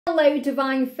Hello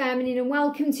Divine Feminine, and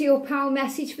welcome to your power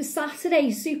message for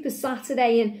Saturday, Super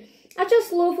Saturday. And I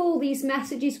just love all these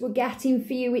messages we're getting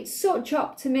for you. It's such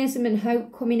optimism and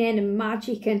hope coming in and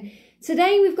magic. And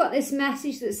today we've got this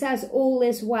message that says all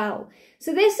is well.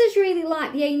 So this is really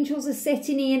like the angels are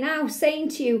sitting here now saying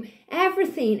to you,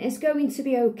 everything is going to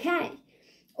be okay.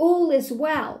 All is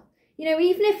well. You know,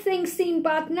 even if things seem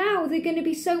bad now, they're going to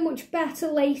be so much better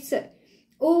later.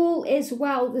 All is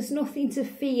well. There's nothing to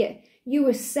fear. You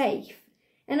are safe.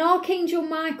 And Archangel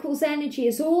Michael's energy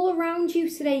is all around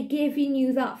you today, giving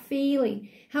you that feeling,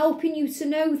 helping you to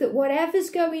know that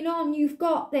whatever's going on, you've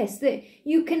got this, that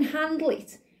you can handle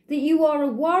it, that you are a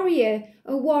warrior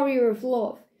of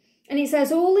love. And it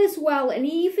says all is well and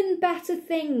even better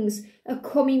things are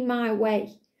coming my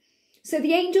way. So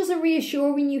the angels are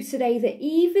reassuring you today that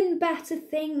even better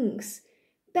things,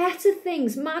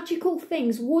 magical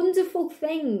things, wonderful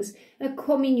things are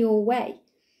coming your way.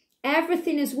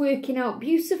 Everything is working out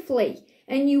beautifully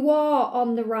and you are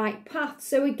on the right path.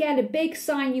 So again, a big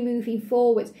sign you're moving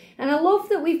forward. And I love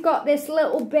that we've got this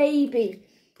little baby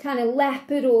kind of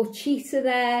leopard or cheetah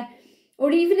there,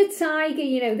 or even a tiger.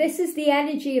 You know, this is the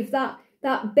energy of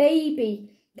that baby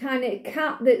kind of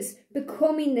cat that's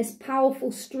becoming this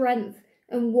powerful strength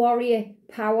and warrior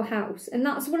powerhouse. And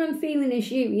that's what I'm feeling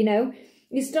as you know.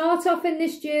 You start off in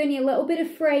this journey a little bit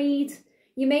afraid.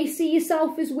 You may see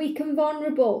yourself as weak and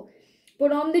vulnerable,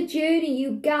 but on the journey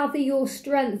you gather your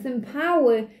strength and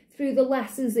power through the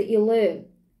lessons that you learn.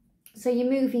 So you're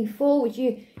moving forward,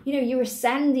 you're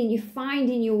ascending, you're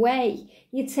finding your way,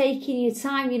 you're taking your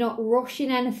time, you're not rushing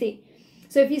anything.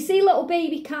 So if you see little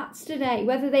baby cats today,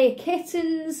 whether they are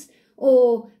kittens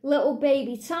or little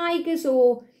baby tigers,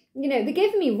 or they're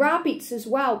giving me rabbits as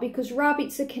well, because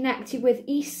rabbits are connected with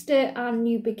Easter and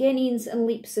new beginnings and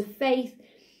leaps of faith.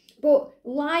 But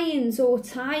lions or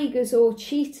tigers or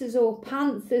cheetahs or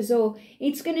panthers, or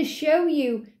it's going to show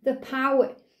you the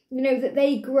power, that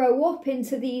they grow up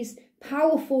into these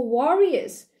powerful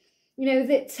warriors,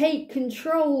 that take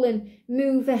control and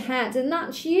move ahead. And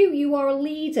that's you. You are a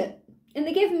leader. And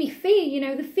they're giving me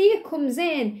fear. The fear comes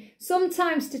in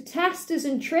sometimes to test us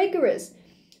and trigger us.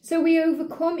 So we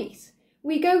overcome it.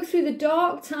 We go through the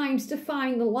dark times to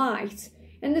find the light.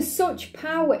 And there's such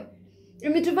power.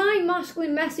 And the Divine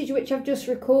Masculine message, which I've just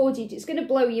recorded, it's going to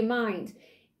blow your mind,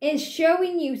 is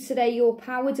showing you today your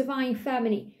power, Divine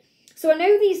Feminine. So I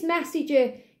know these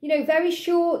messages are, very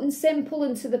short and simple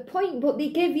and to the point, but they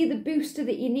give you the booster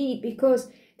that you need, because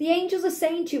the angels are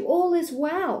saying to you, all is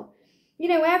well.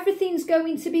 Everything's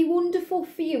going to be wonderful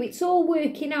for you. It's all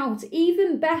working out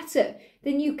even better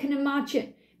than you can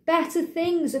imagine. Better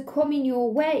things are coming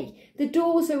your way. The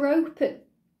doors are open.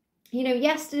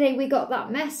 Yesterday we got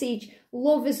that message,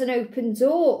 love is an open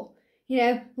door.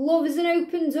 Love is an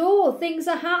open door. Things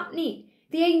are happening.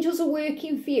 The angels are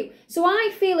working for you. So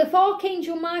I feel if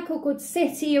Archangel Michael could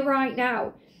sit here right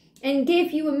now and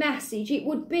give you a message, it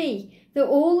would be that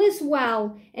all is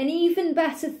well and even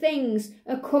better things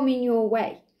are coming your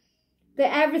way.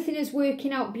 That everything is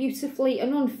working out beautifully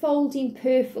and unfolding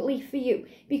perfectly for you,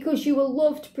 because you are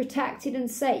loved, protected and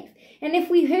safe. And if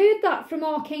we heard that from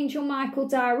Archangel Michael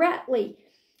directly,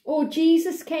 or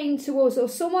Jesus came to us, or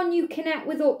someone you connect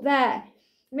with up there,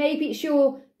 maybe it's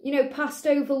your, passed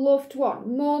over loved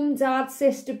one, mum, dad,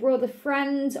 sister, brother,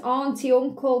 friend, auntie,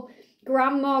 uncle,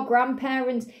 grandma,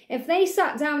 grandparents, if they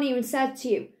sat down here and said to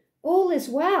you, all is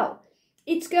well,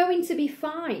 it's going to be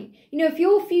fine. If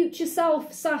your future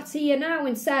self sat here now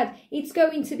and said, it's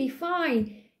going to be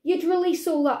fine, you'd release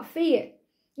all that fear.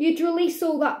 You'd release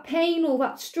all that pain, all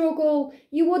that struggle.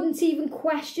 You wouldn't even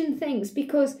question things,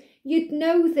 because you'd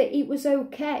know that it was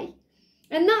okay.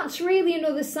 And that's really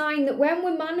another sign that when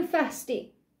we're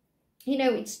manifesting,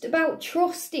 it's about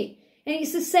trusting. And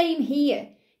it's the same here.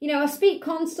 I speak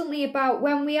constantly about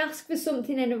when we ask for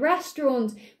something in a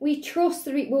restaurant, we trust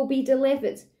that it will be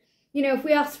delivered. If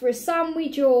we ask for a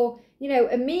sandwich or,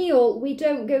 a meal, we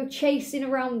don't go chasing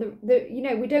around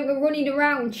we don't go running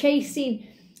around chasing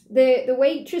the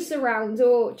waitress around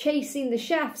or chasing the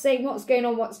chef saying what's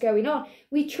going on.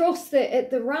 We trust that at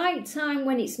the right time,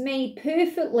 when it's made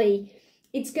perfectly,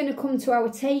 it's going to come to our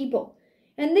table.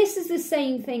 And this is the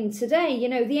same thing today.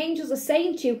 The angels are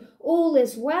saying to you, all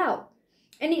is well.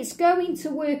 And it's going to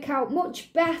work out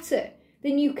much better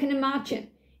than you can imagine.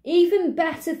 Even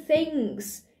better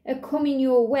things are coming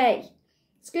your way.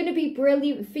 It's going to be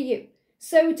brilliant for you.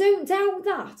 So don't doubt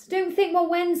that. Don't think, well,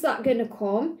 when's that going to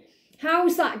come?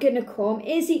 How's that going to come?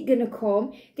 Is it going to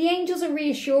come? The angels are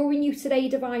reassuring you today,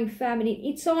 Divine Feminine,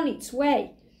 it's on its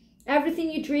way.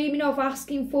 Everything you're dreaming of,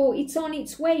 asking for, it's on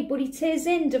its way, but it is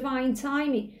in divine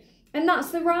timing. And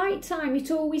that's the right time.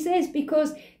 It always is,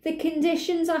 because the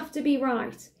conditions have to be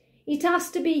right. It has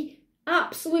to be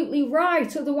absolutely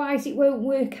right, otherwise it won't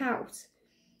work out.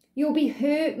 You'll be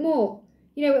hurt more.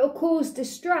 You know, it'll cause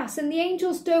distress, and the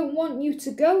angels don't want you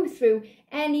to go through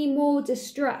any more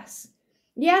distress.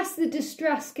 Yes, the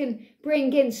distress can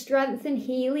bring in strength and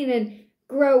healing and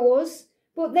grow us,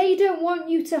 but they don't want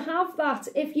you to have that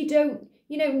if you don't,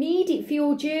 need it for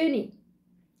your journey.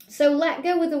 So let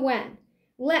go of the when,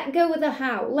 let go of the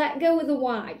how, let go of the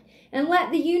why, and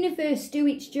let the universe do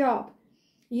its job.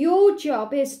 Your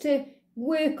job is to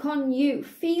work on you,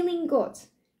 feeling good,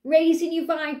 raising your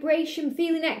vibration,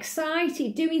 feeling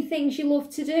excited, doing things you love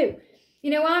to do.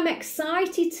 I'm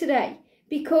excited today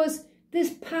because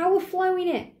there's power flowing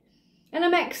in. And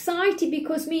I'm excited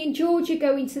because me and George are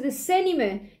going to the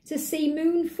cinema to see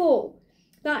Moonfall,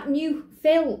 that new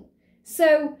film.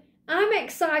 So I'm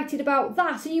excited about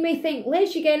that. And you may think,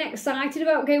 Liz, you're getting excited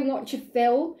about going and watch a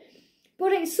film.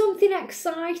 But it's something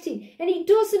exciting. And it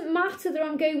doesn't matter that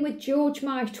I'm going with George,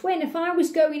 my twin. If I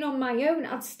was going on my own,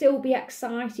 I'd still be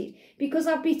excited, because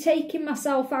I'd be taking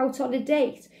myself out on a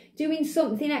date, doing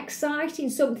something exciting,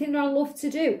 something that I love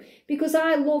to do, because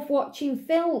I love watching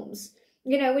films,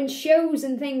 and shows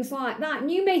and things like that.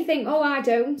 And you may think, oh, I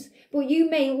don't, but you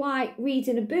may like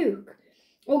reading a book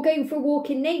or going for a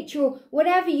walk in nature, or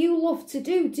whatever you love to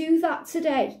do that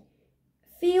today.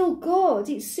 Feel good.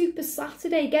 It's Super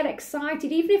Saturday. Get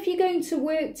excited. Even if you're going to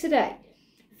work today,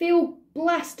 feel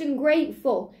blessed and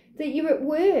grateful that you're at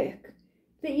work,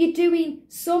 that you're doing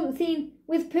something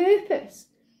with purpose.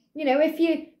 If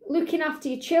you're looking after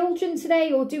your children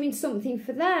today or doing something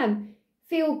for them,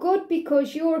 feel good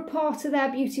because you're a part of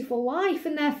their beautiful life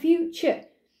and their future.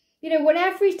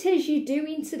 Whatever it is you're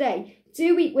doing today,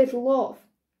 do it with love.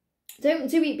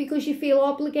 Don't do it because you feel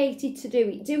obligated to do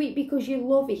it. Do it because you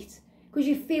love it, because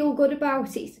you feel good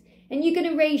about it, and you're going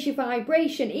to raise your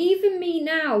vibration. Even me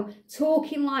now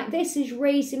talking like this is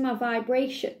raising my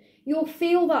vibration. You'll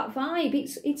feel that vibe.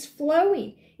 It's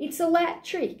flowing. It's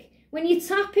electric. When you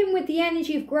tap in with the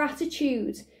energy of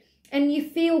gratitude and you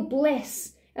feel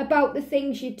bliss about the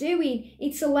things you're doing,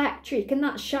 it's electric, and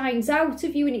that shines out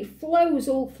of you and it flows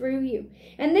all through you.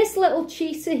 And this little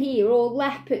cheetah here, or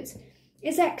leopard,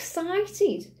 is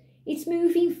excited. It's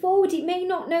moving forward. It may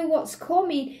not know what's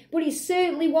coming, but it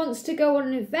certainly wants to go on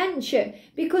an adventure,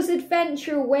 because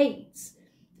adventure awaits.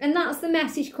 And that's the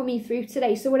message coming through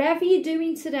today. So whatever you're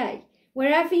doing today,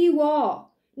 wherever you are,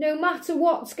 no matter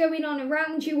what's going on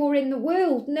around you or in the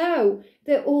world, know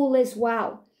that all is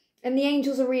well. And the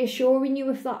angels are reassuring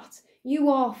you of that. You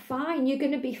are fine. You're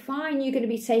going to be fine. You're going to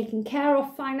be taken care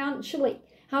of financially.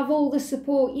 Have all the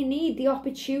support you need, the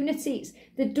opportunities,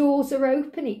 the doors are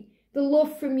opening. The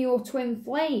love from your twin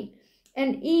flame,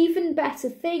 and even better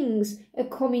things are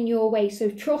coming your way. So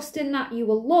trust in that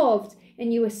you are loved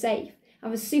and you are safe.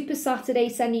 Have a Super Saturday,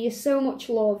 sending you so much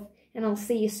love, and I'll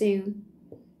see you soon.